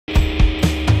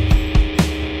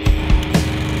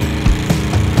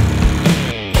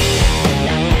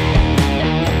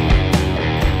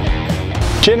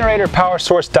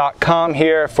GeneratorPowerSource.com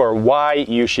here for why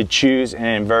you should choose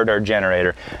an inverter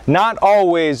generator. Not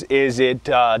always is it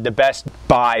the best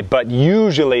buy, but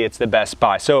usually it's the best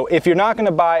buy. So if you're not going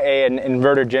to buy an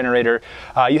inverter generator,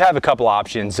 you have a couple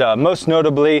options. Most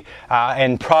notably,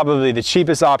 and probably the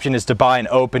cheapest option, is to buy an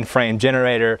open frame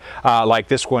generator like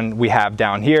this one we have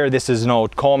down here. This is an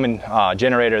old Coleman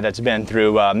generator that's been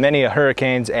through many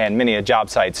hurricanes and many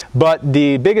job sites. But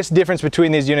the biggest difference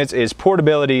between these units is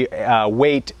portability,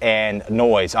 weight, and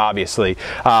noise. Obviously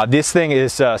this thing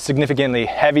is significantly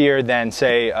heavier than,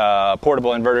 say, a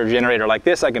portable inverter generator like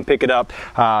this. I can pick it up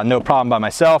no problem by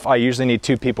myself. I usually need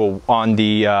two people on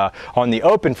the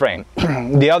open frame.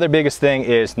 The other biggest thing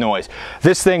is noise.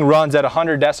 This thing runs at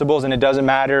 100 decibels, and it doesn't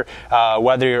matter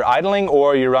whether you're idling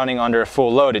or you're running under a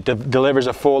full load. It delivers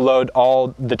a full load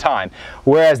all the time,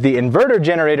 whereas the inverter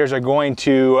generators are going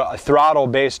to throttle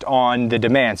based on the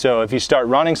demand. So if you start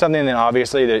running something, then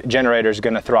obviously the generator is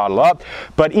going to throttle up.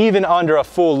 But even under a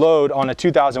full load on a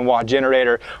 2,000 watt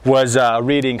generator was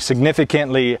reading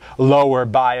significantly lower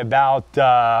by about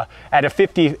at a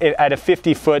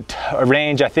 50 foot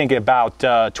range, I think about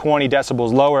 20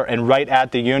 decibels lower, and right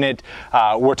at the unit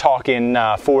we're talking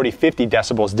 40-50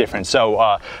 decibels difference.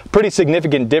 So pretty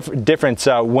significant difference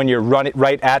when you're running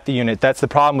right at the unit. That's the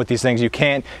problem with these things. You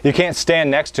can't stand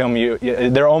next to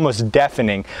them. They're almost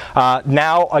deafening.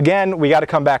 Now again, we got to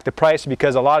come back to price,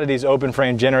 because a lot of these open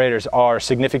frame generators are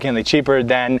significantly cheaper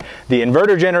than the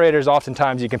inverter generators.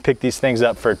 Oftentimes you can pick these things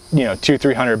up for, you know,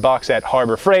 $200-300 at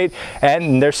Harbor Freight,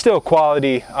 and they're still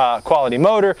quality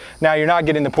motor. Now you're not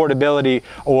getting the portability,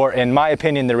 or in my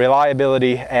opinion the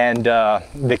reliability and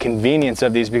the convenience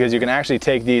of these, because you can actually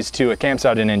take these to a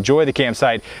campsite and enjoy the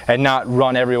campsite and not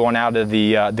run everyone out of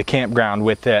the campground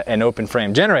with an open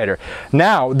frame generator.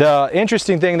 Now the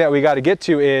interesting thing that we got to get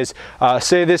to is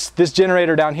say this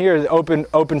generator down here, the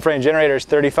open frame generator, is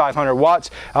 3,500 watts.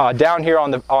 Down here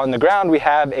on the ground we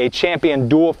have a Champion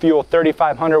dual fuel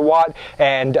 3,500 watt,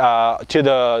 and to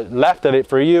the left of it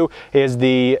for you is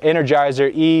the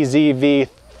Energizer EZV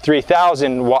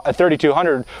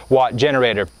 3,200 watt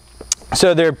generator.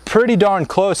 So they're pretty darn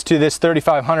close to this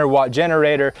 3,500 watt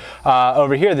generator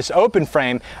over here, this open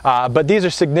frame, but these are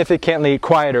significantly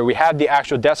quieter. We have the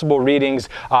actual decibel readings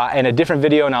in a different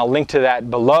video, and I'll link to that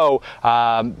below.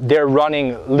 They're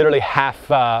running literally half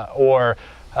or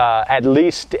at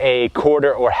least a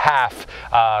quarter or half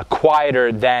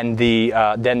quieter than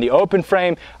the open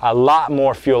frame, a lot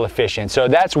more fuel efficient. So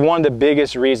that's one of the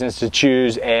biggest reasons to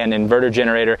choose an inverter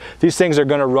generator. These things are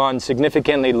going to run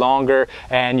significantly longer,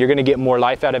 and you're going to get more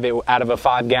life out of it, out of a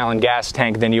 5-gallon gas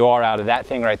tank, than you are out of that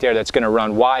thing right there that's going to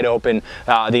run wide open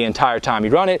the entire time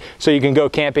you run it. So you can go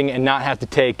camping and not have to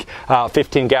take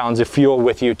 15 gallons of fuel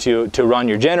with you to run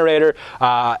your generator.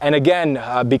 And again,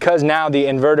 because now the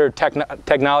inverter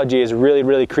technology is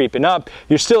really creeping up,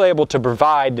 you're still able to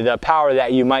provide the power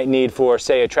that you might need for,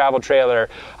 say, a travel trailer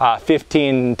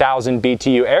 15,000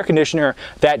 BTU air conditioner.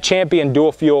 That Champion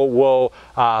dual fuel will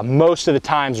most of the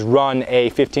times run a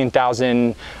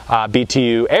 15,000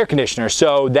 BTU air conditioner.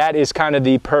 So that is kind of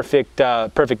the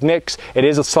perfect mix. It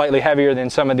is slightly heavier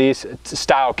than some of these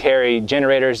style carry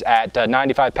generators at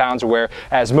 95 pounds,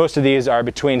 whereas most of these are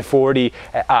between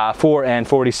 44 and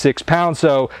 46 pounds.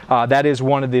 So that is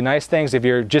one of the nice things. If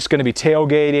you're just going to be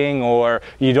tailgating, or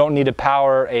you don't need to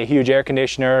power a huge air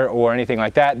conditioner or anything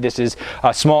like that, this is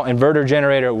a small inverter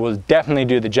generator. Will definitely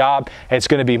do the job. It's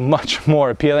going to be much more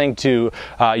appealing to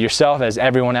yourself as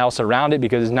everyone else around it,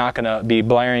 because it's not going to be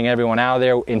blaring everyone out of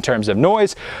there in terms of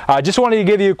noise. Just wanted to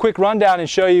give you a quick rundown and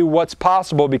show you what's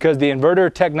possible, because the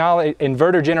inverter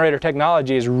generator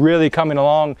technology is really coming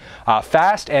along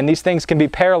fast, and these things can be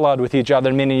paralleled with each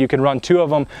other, meaning you can run two of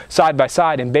them side by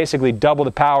side and basically double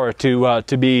the power to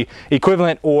be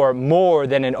equivalent or more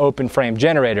than an open frame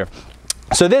generator.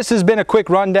 So this has been a quick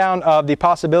rundown of the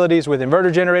possibilities with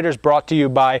inverter generators, brought to you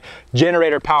by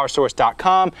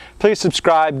GeneratorPowerSource.com. Please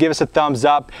subscribe, give us a thumbs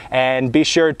up, and be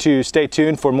sure to stay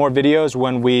tuned for more videos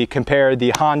when we compare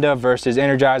the Honda versus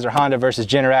Energizer, Honda versus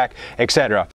Generac,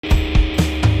 etc.